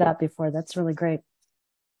hadn't heard of that before. That's really great.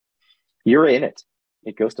 You're in it.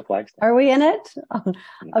 It goes to Flagstaff. Are we in it?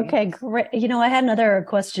 Okay, great. I had another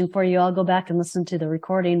question for you. I'll go back and listen to the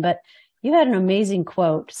recording, but you had an amazing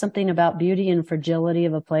quote, something about beauty and fragility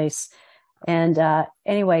of a place. And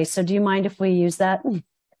anyway, so do you mind if we use that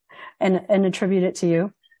and attribute it to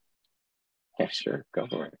you? Yeah, sure. Go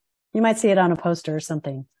for it. You might see it on a poster or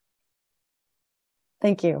something.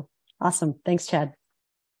 Thank you. Awesome. Thanks, Chad.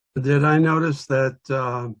 Did I notice that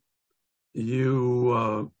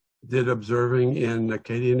you did observing in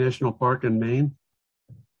Acadia National Park in Maine?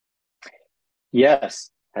 Yes.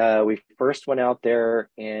 We first went out there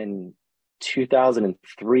in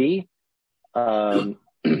 2003.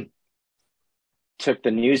 Took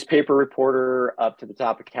the newspaper reporter up to the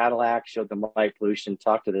top of Cadillac, showed them light pollution,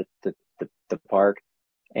 talked to the park,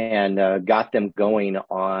 and got them going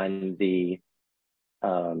on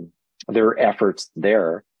their efforts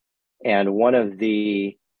there. And one of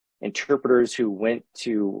the interpreters who went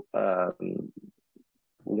to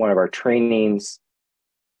one of our trainings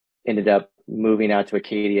ended up moving out to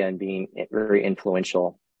Acadia and being very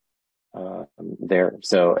influential there.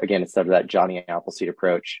 So again, instead of that Johnny Appleseed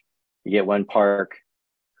approach, you get one park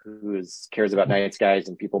who cares about night skies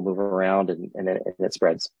and people move around and it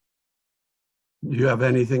spreads. Do you have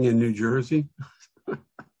anything in New Jersey?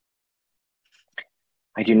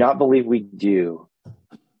 I do not believe we do.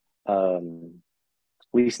 At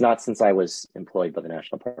least not since I was employed by the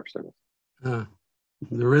National Park Service.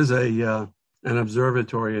 There is an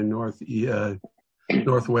observatory in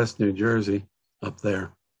northwest New Jersey up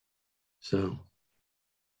there. So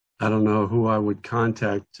I don't know who I would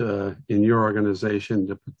contact in your organization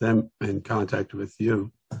to put them in contact with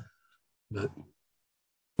you. But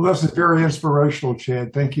well, this is very inspirational,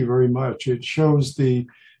 Chad. Thank you very much. It shows the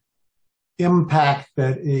impact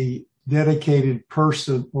that a dedicated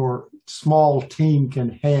person or small team can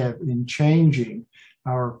have in changing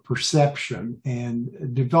our perception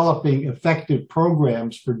and developing effective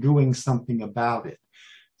programs for doing something about it.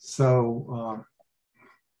 So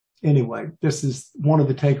anyway, this is one of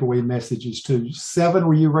the takeaway messages too. Seven,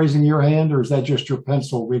 were you raising your hand or is that just your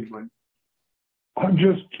pencil wiggling? I'm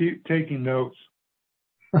just taking notes.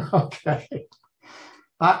 Okay.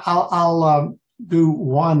 I'll do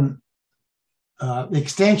one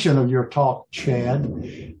extension of your talk, Chad.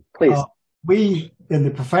 Please. We in the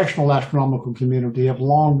professional astronomical community have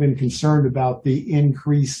long been concerned about the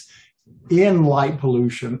increase in light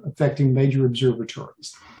pollution affecting major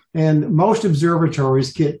observatories. And most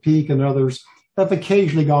observatories, Kitt Peak and others, have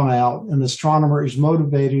occasionally gone out, and the astronomer is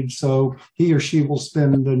motivated, so he or she will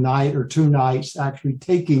spend a night or 2 nights actually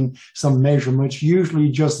taking some measurements, usually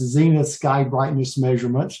just zenith sky brightness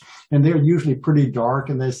measurements, and they're usually pretty dark,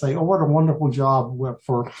 and they say, oh, what a wonderful job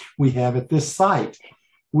we have at this site.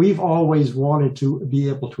 We've always wanted to be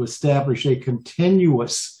able to establish a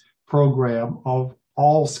continuous program of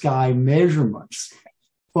all sky measurements,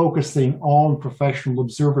 focusing on professional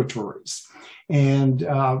observatories. And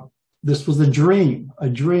this was a dream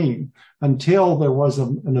until there was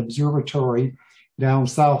an observatory down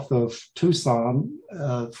south of Tucson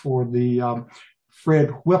for the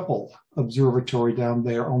Fred Whipple Observatory down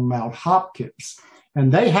there on Mount Hopkins. And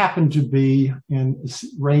they happened to be in a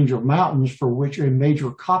range of mountains for which a major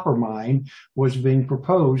copper mine was being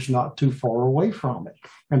proposed not too far away from it.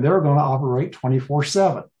 And they're going to operate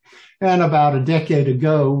 24/7. And about a decade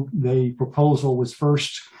ago, the proposal was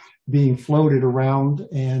first being floated around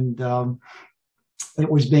and it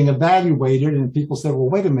was being evaluated. And people said, well,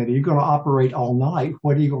 wait a minute, you're going to operate all night.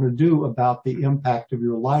 What are you going to do about the impact of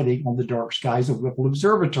your lighting on the dark skies of Whipple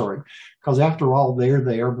Observatory? Because after all, they're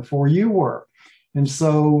there before you were. And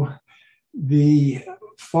so the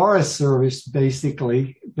Forest Service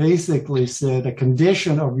basically said a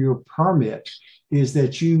condition of your permit is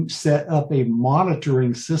that you set up a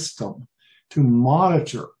monitoring system to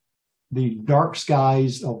monitor the dark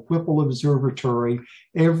skies of Whipple Observatory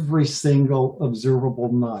every single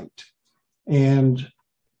observable night. And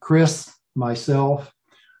Chris, myself,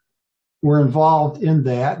 were involved in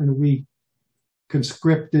that, and we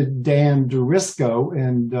conscripted Dan Durisco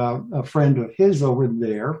and a friend of his over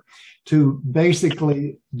there to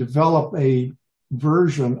basically develop a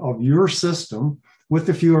version of your system with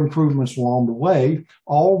a few improvements along the way,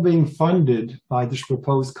 all being funded by this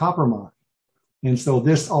proposed copper mine. And so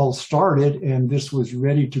this all started, and this was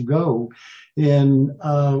ready to go in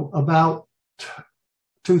about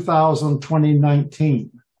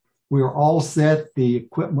 2019. We were all set. The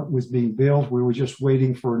equipment was being built. We were just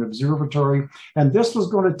waiting for an observatory. And this was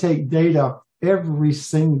going to take data every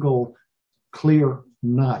single clear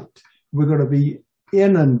night. We're going to be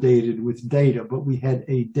inundated with data, but we had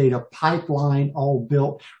a data pipeline all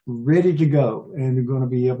built, ready to go. And we're going to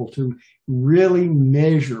be able to really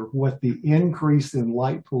measure what the increase in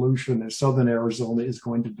light pollution in southern Arizona is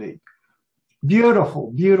going to be.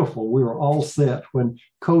 Beautiful, beautiful. We were all set when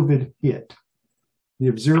COVID hit. The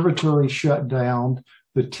observatory shut down.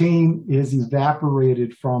 The team is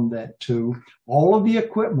evaporated from that too. All of the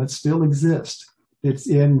equipment still exists. It's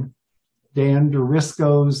in Dan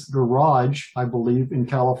Durisco's garage, I believe, in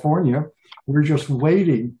California. We're just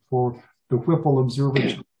waiting for the Whipple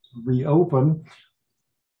Observatory to reopen.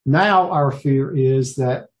 Now our fear is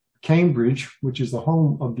that Cambridge, which is the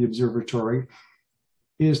home of the observatory,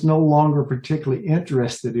 is no longer particularly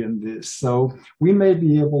interested in this. So we may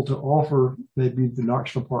be able to offer maybe the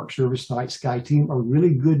National Park Service Night Sky team a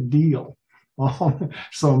really good deal on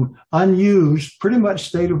some unused, pretty much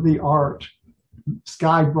state-of-the-art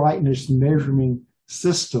sky brightness measuring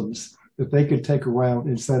systems that they could take around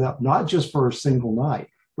and set up, not just for a single night,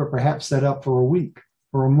 but perhaps set up for a week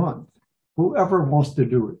or a month, whoever wants to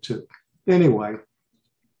do it too. Anyway,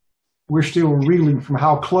 we're still reeling from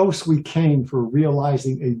how close we came for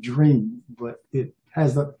realizing a dream, but it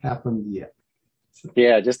hasn't happened yet. So,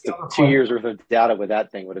 yeah, just 2 years worth of data with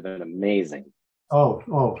that thing would have been amazing.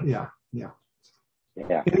 Oh, yeah. Yeah.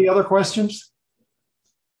 Any other questions?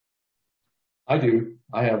 I do.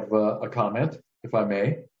 I have a comment, if I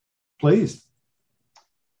may. Please.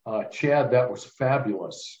 Chad, that was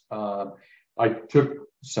fabulous. I took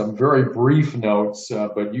some very brief notes,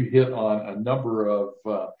 but you hit on a number of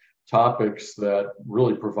topics that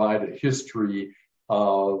really provide a history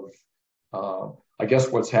of, I guess,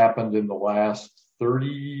 what's happened in the last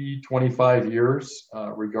 30, 25 years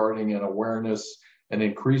regarding an awareness, an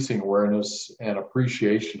increasing awareness and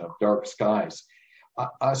appreciation of dark skies.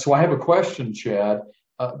 So I have a question, Chad.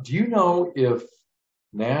 Do you know if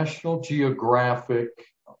National Geographic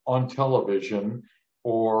on television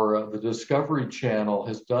or the Discovery Channel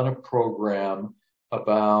has done a program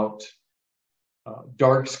about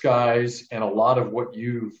dark skies and a lot of what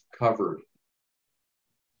you've covered?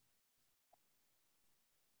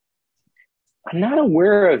 I'm not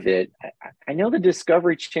aware of it. I know the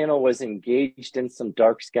Discovery Channel was engaged in some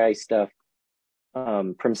dark sky stuff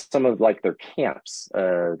from some of like their camps,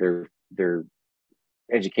 their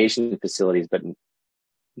education facilities, but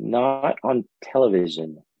not on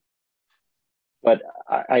television. But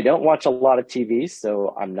I don't watch a lot of TV,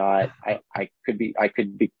 so I'm not. I could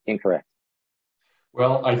be incorrect.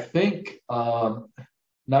 Well, I think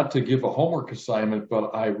not to give a homework assignment,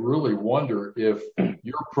 but I really wonder if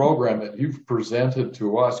your program that you've presented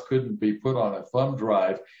to us couldn't be put on a thumb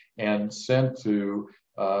drive and sent to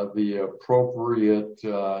the appropriate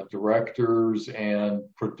directors and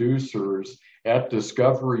producers at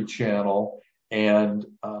Discovery Channel. And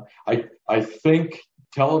I think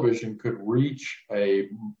television could reach a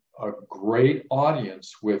great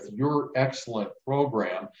audience with your excellent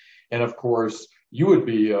program. And of course, you would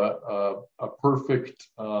be a perfect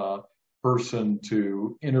person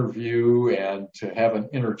to interview and to have an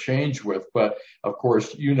interchange with. But of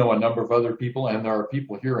course, you know a number of other people, and there are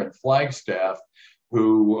people here in Flagstaff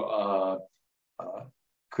who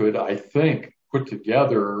could, I think, put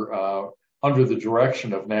together under the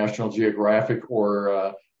direction of National Geographic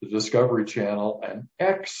or the Discovery Channel an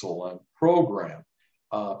excellent program.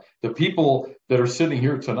 The people that are sitting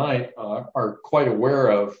here tonight are quite aware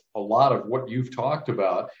of a lot of what you've talked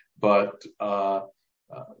about, but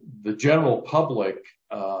the general public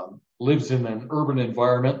lives in an urban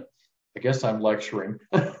environment. I guess I'm lecturing.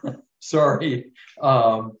 Sorry.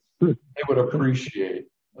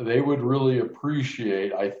 They would really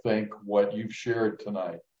appreciate, I think, what you've shared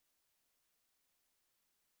tonight.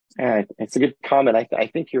 Yeah, it's a good comment. I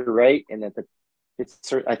think you're right, and that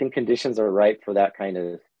I think conditions are right for that kind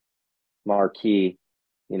of marquee,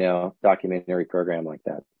 documentary program like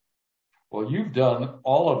that. Well, you've done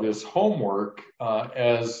all of this homework,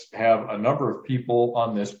 as have a number of people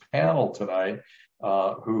on this panel tonight,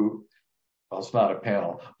 who, well, it's not a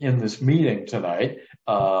panel, in this meeting tonight,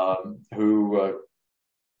 who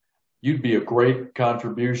you'd be a great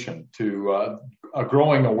contribution to a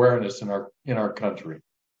growing awareness in our country.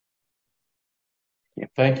 Yeah.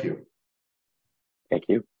 Thank you. Thank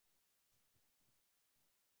you.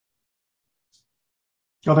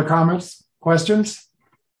 Other comments, questions?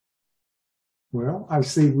 Well, I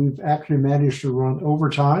see we've actually managed to run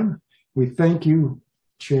overtime. We thank you,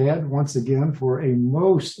 Chad, once again for a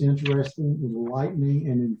most interesting, enlightening,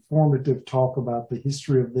 and informative talk about the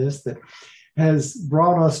history of this that has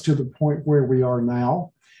brought us to the point where we are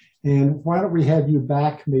now. And why don't we have you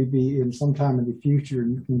back maybe in sometime in the future,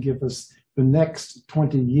 and you can give us the next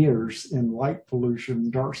 20 years in light pollution,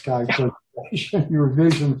 dark sky preservation, your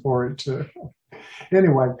vision for it too.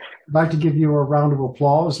 Anyway, I'd like to give you a round of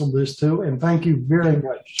applause on this too, and thank you very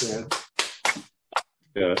much, Chad.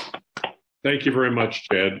 Yeah, thank you very much,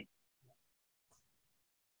 Chad.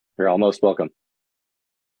 You're almost welcome.